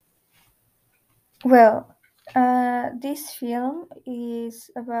Well, this film is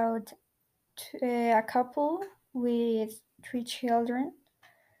about a couple with three children.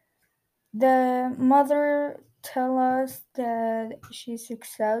 The mother tell us that she's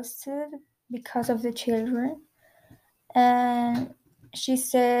exhausted because of the children, and she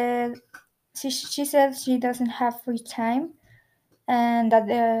said she said she doesn't have free time, and that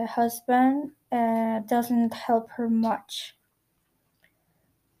the husband doesn't help her much.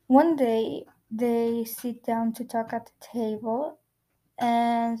 One day they sit down to talk at the table,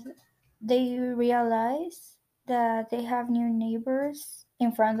 and they realize that they have new neighbors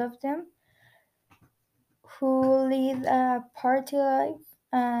in front of them who lead a party life,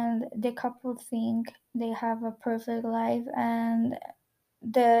 and the couple think they have a perfect life, and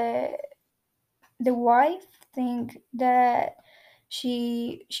the the wife think that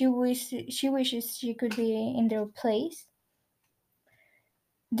she wishes she could be in their place.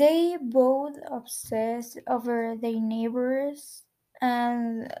 They both obsess over their neighbors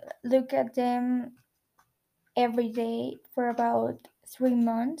and look at them every day for about 3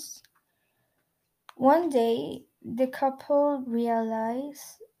 months. One day, the couple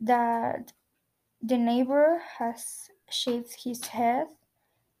realize that the neighbor has shaved his head,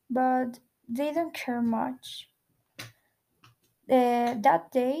 but they don't care much.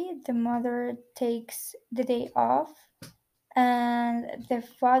 That day, the mother takes the day off, and the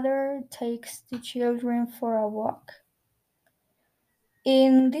father takes the children for a walk.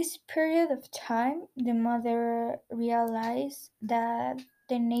 In this period of time, the mother realized that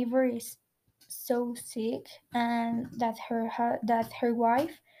the neighbor is so sick, and that that her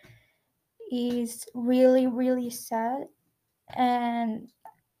wife is really really sad, and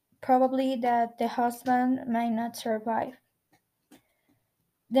probably that the husband might not survive.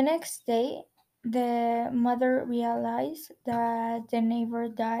 The next day, the mother realized that the neighbor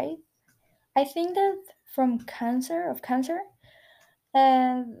died. I think that from cancer,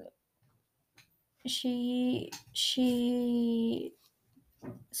 and she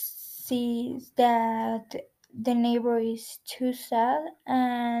sees that the neighbor is too sad,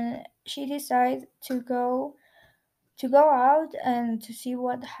 and she decides to go out and to see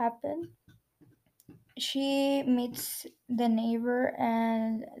what happened. She meets the neighbor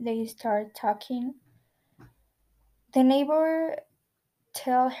and they start talking. The neighbor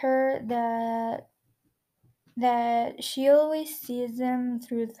tell her that she always sees them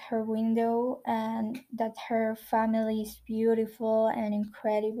through her window, and that her family is beautiful and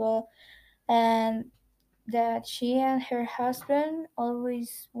incredible, and that she and her husband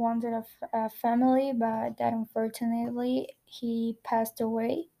always wanted a family, but that unfortunately he passed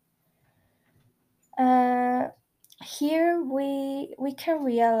away. Uh, Here we can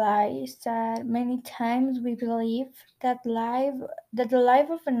realize that many times we believe that the life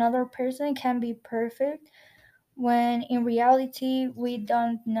of another person can be perfect, when in reality we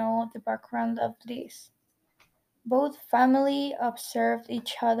don't know the background of this. Both family observed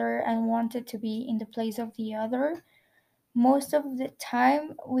each other and wanted to be in the place of the other. Most of the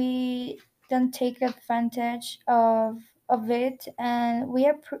time we don't take advantage of it, and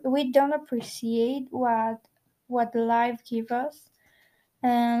we don't appreciate what life gives us,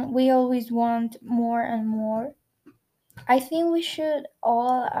 and we always want more and more. I think we should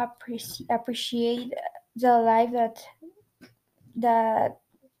all appreciate the life that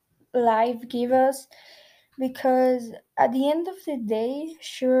life gives us, because at the end of the day,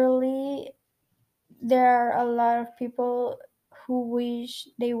 surely there are a lot of people who wish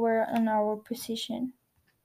they were in our position.